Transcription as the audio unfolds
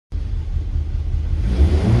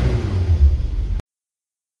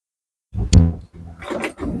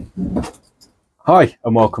Hi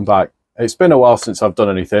and welcome back. It's been a while since I've done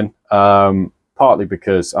anything, partly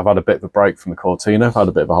because I've had a bit of a break from the cortina. I've had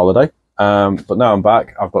a bit of a holiday, but now I'm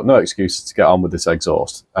back. I've got no excuses to get on with this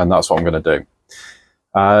exhaust, and that's what I'm going to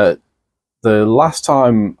do. The last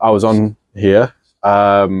time I was on here,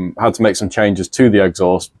 I had to make some changes to the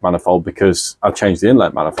exhaust manifold because I changed the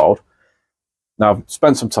inlet manifold. Now I've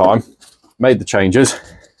spent some time, made the changes,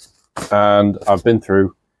 and I've been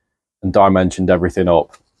through and dimensioned everything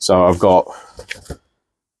up. So I've got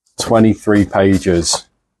 23 pages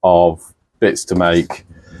of bits to make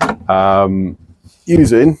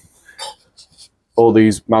using all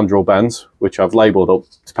these mandril bends, which I've labelled up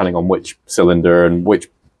depending on which cylinder and which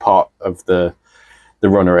part of the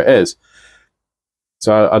runner it is.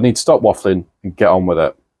 So I need to stop waffling and get on with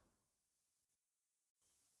it.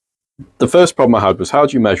 The first problem I had was, how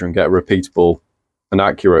do you measure and get a repeatable and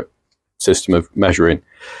accurate system of measuring?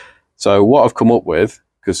 So what I've come up with,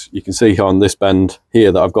 because you can see on this bend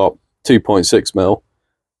here that I've got 2.6 mil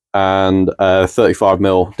and 35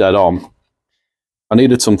 mil dead on, I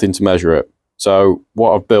needed something to measure it. So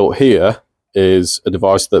what I've built here is a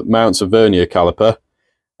device that mounts a vernier caliper.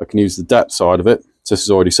 I can use the depth side of it. So this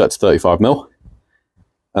is already set to 35 mil,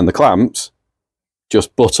 and the clamps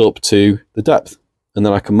just butt up to the depth, and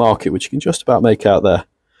then I can mark it, which you can just about make out there.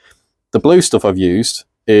 The blue stuff I've used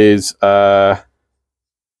is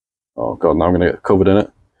oh god, now I'm going to get covered in it.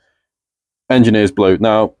 Engineer's blue.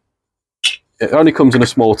 Now, it only comes in a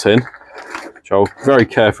small tin, which I'll very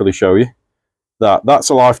carefully show you. That's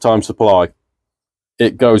a lifetime supply.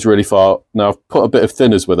 It goes really far. Now, I've put a bit of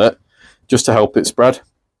thinners with it just to help it spread.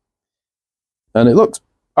 And it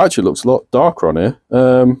actually looks a lot darker on here.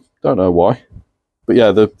 Don't know why. But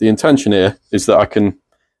yeah, the intention here is that I can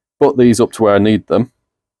put these up to where I need them.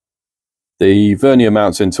 The vernier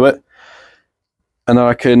mounts into it. And then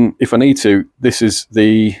I can, if I need to,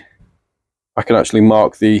 I can actually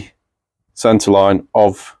mark the center line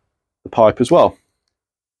of the pipe as well.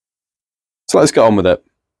 So let's get on with it.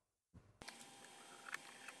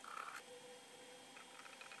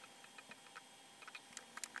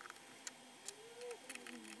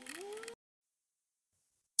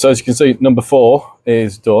 So as you can see, number 4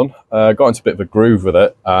 is done. Got into a bit of a groove with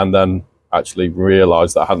it, and then actually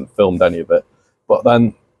realised that I hadn't filmed any of it. But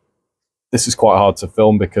then this is quite hard to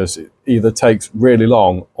film because it either takes really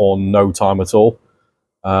long or no time at all.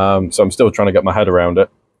 So I'm still trying to get my head around it.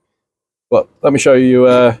 But let me show you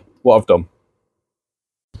what I've done.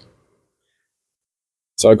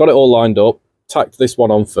 So I got it all lined up, tacked this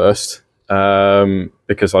one on first,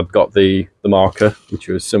 because I'd got the marker, which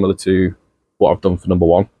was similar to what I've done for number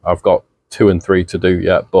 1. I've got 2 and 3 to do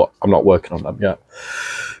yet, but I'm not working on them yet.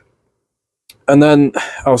 And then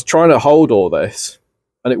I was trying to hold all this,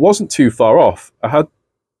 and it wasn't too far off. I had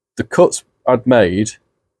the cuts I'd made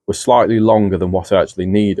were slightly longer than what I actually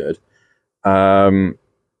needed. And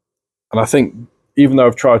I think even though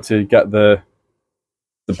I've tried to get the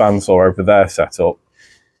bandsaw over there set up,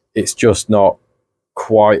 it's just not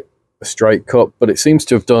quite a straight cut, but it seems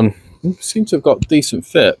to have got decent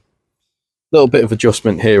fit. Little bit of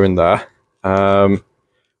adjustment here and there.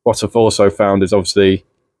 What I've also found is, obviously,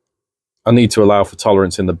 I need to allow for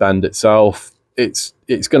tolerance in the bend itself. It's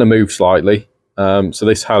going to move slightly, so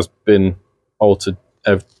this has been altered,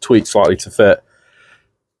 tweaked slightly to fit.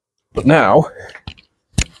 But now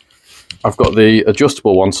I've got the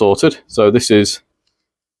adjustable one sorted. So this is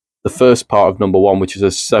the first part of number 1, which is a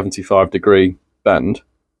 75-degree bend.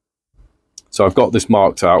 So I've got this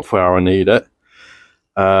marked out for where I need it.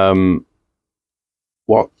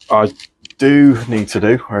 What I do need to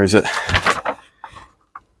do, where is it?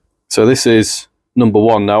 So this is number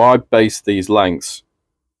 1. Now, I based these lengths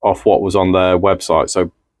off what was on their website.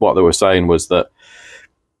 So what they were saying was that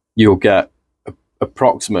you'll get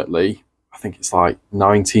approximately, I think it's like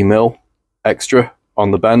 90 mil extra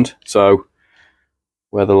on the bend. So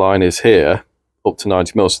where the line is here, up to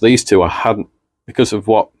 90 mil. So these two I hadn't, because of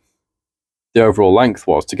what the overall length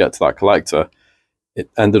was to get to that collector, it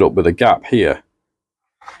ended up with a gap here,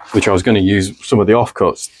 which I was going to use some of the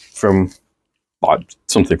offcuts from, like,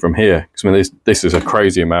 something from here. Because I mean, this is a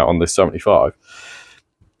crazy amount on this 75.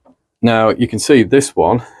 Now you can see this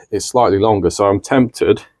one is slightly longer, so I'm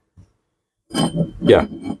tempted. Yeah.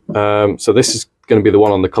 So this is going to be the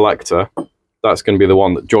one on the collector. That's going to be the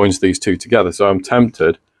one that joins these two together. So I'm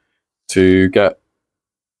tempted to get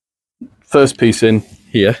first piece in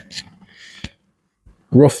here,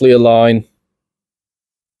 roughly align,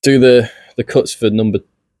 do the cuts for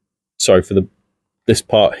this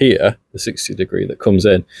part here, the 60 degree that comes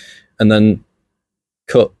in, and then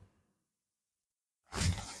cut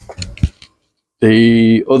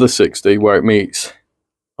the other 60 where it meets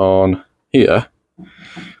on here,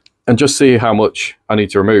 and just see how much I need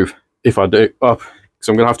to remove if I do. Because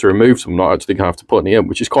I'm going to have to remove some, I'm not actually going to have to put any in,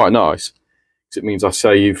 which is quite nice, because it means I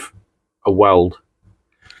save a weld.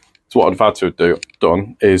 So what I'd have had to do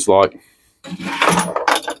done is like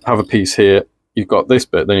have a piece here, you've got this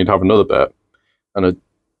bit, then you'd have another bit and a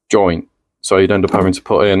joint, so you'd end up having to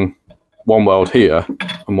put in one weld here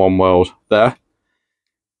and one weld there.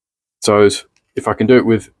 So if I can do it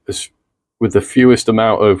with the fewest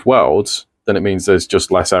amount of welds, then it means there's just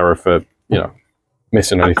less error for, you know,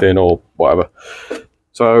 missing anything or whatever.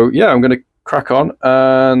 So yeah, I'm going to crack on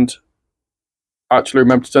and actually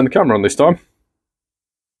remember to turn the camera on this time.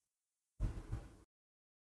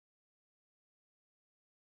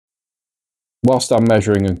 Whilst I'm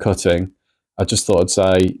measuring and cutting, I just thought I'd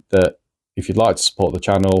say that if you'd like to support the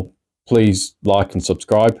channel, please like and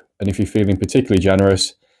subscribe. And if you're feeling particularly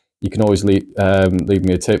generous, you can always leave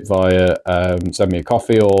me a tip via send me a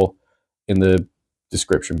coffee or in the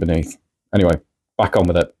description beneath. Anyway, back on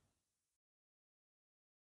with it.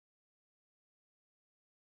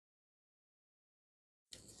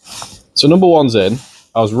 So number one's in.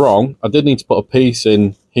 I was wrong. I did need to put a piece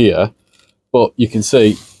in here, but you can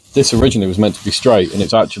see this originally was meant to be straight and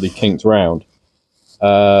it's actually kinked round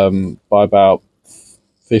by about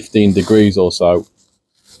 15 degrees or so.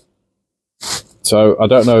 So I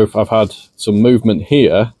don't know if I've had some movement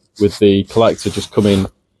here with the collector just coming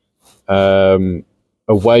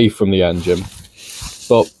away from the engine,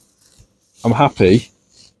 but I'm happy.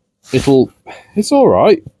 It's all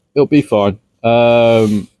right. It'll be fine.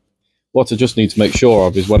 What I just need to make sure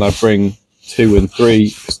of is when I bring 2 and 3,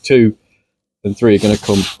 because 2 and 3 are going to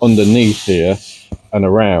come underneath here and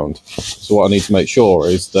around. So what I need to make sure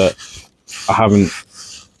is that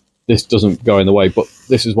this doesn't go in the way, but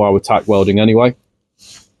this is why we're tack welding anyway.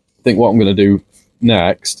 I think what I'm going to do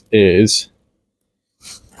next is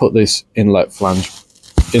put this inlet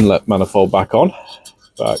manifold back on.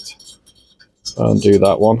 In fact, undo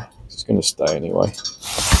that one. It's going to stay anyway.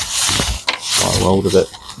 I welded it.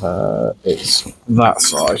 It's that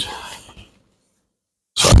side.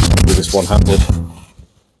 So I can do this one-handed.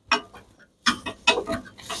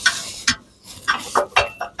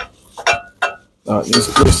 It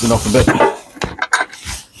needs loosening off a bit.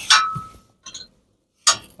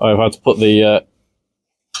 I've had to put the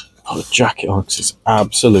jacket on because it's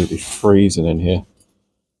absolutely freezing in here.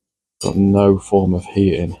 Got no form of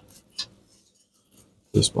heating.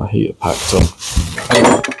 Just my heater packed on.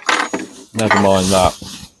 Never mind that.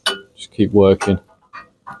 Just keep working.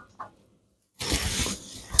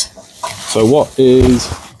 So what is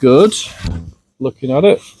good? Looking at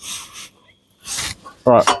it.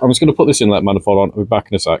 Alright, I'm just going to put this inlet manifold on. I'll be back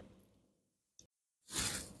in a sec.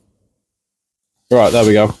 Right, there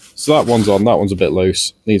we go. So that one's on. That one's a bit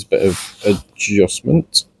loose. Needs a bit of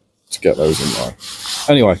adjustment to get those in line.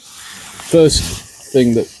 Anyway, first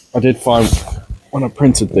thing that I did find when I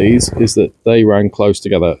printed these is that they ran close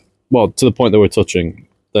together. Well, to the point they were touching.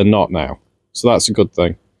 They're not now. So that's a good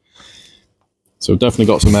thing. So I've definitely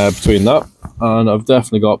got some air between that. And I've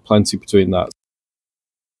definitely got plenty between that.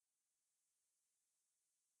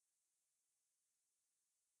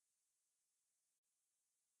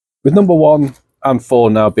 With number 1 and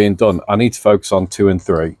 4 now being done, I need to focus on 2 and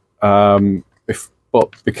 3.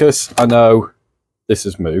 But because I know this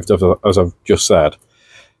has moved, as I've just said,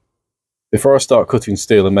 before I start cutting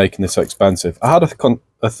steel and making this expensive, I had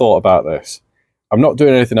a thought about this. I'm not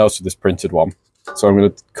doing anything else with this printed one, so I'm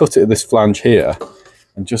going to cut it at this flange here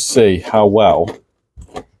and just see how well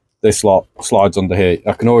this lot slides under here.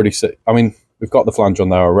 I can already see, I mean, we've got the flange on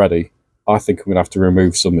there already. I think I'm going to have to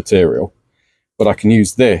remove some material. But I can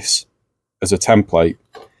use this as a template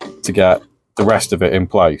to get the rest of it in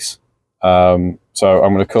place. So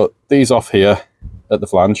I'm going to cut these off here at the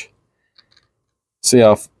flange. See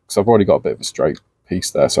how, because I've already got a bit of a straight piece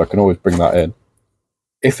there, so I can always bring that in.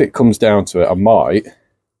 If it comes down to it, I might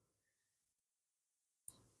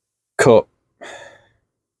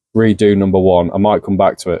redo number 1. I might come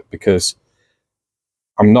back to it because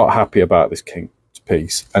I'm not happy about this kinked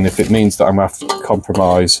piece. And if it means that I'm going to have to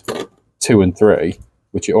compromise 2 and 3,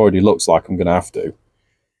 which it already looks like I'm going to have to,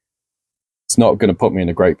 it's not going to put me in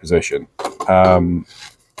a great position.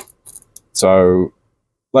 So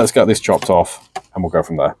let's get this chopped off and we'll go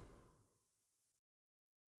from there.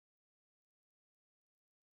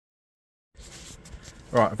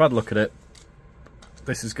 Right, I've had a look at it.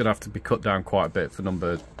 This is going to have to be cut down quite a bit for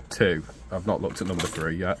number 2. I've not looked at number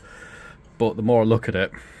 3 yet, but the more I look at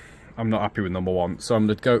it, I'm not happy with number 1. So I'm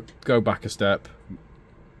going to go back a step,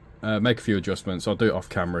 make a few adjustments. I'll do it off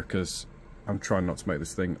camera because I'm trying not to make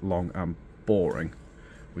this thing long and boring,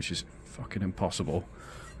 which is fucking impossible.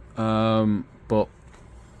 But but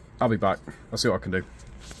I'll be back. I'll see what I can do.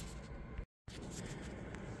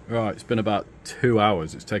 Right, it's been about 2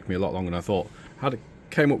 hours. It's taken me a lot longer than I thought.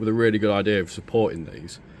 Came up with a really good idea of supporting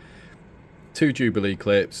these. 2 Jubilee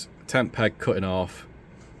clips, temp peg cutting off.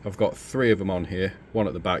 I've got 3 of them on here, one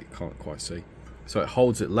at the back, you can't quite see. So it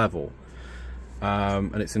holds it level,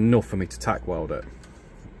 and it's enough for me to tack weld it.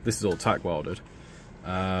 This is all tack welded.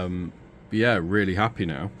 But yeah, really happy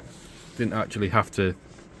now. Didn't actually have to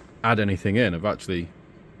add anything in. I've actually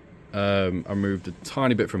I moved a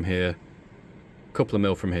tiny bit from here, a couple of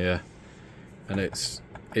mil from here, and it's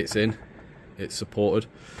in. It's supported,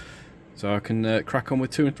 so I can crack on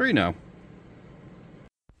with 2 and 3 now.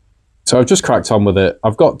 So I've just cracked on with it.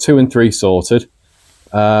 I've got 2 and 3 sorted.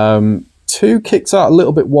 2 kicks out a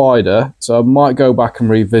little bit wider, so I might go back and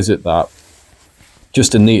revisit that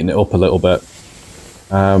just to neaten it up a little bit.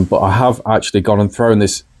 But I have actually gone and thrown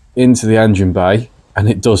this into the engine bay, and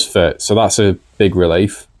it does fit, so that's a big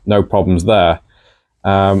relief. No problems there.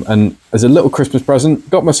 And as a little Christmas present,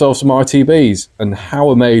 got myself some ITBs, and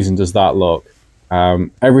how amazing does that look?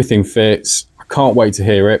 Everything fits. I can't wait to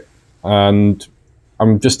hear it, and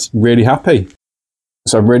I'm just really happy.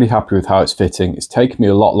 So I'm really happy with how it's fitting. It's taken me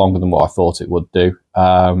a lot longer than what I thought it would do.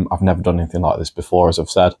 I've never done anything like this before, as I've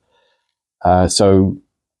said. So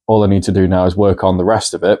all I need to do now is work on the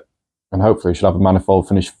rest of it, and hopefully I should have a manifold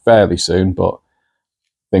finished fairly soon, but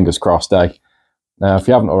fingers crossed, eh? Now, if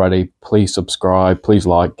you haven't already, please subscribe, please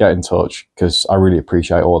like, get in touch, because I really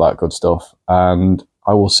appreciate all that good stuff. And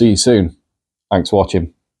I will see you soon. Thanks for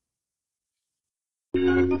watching.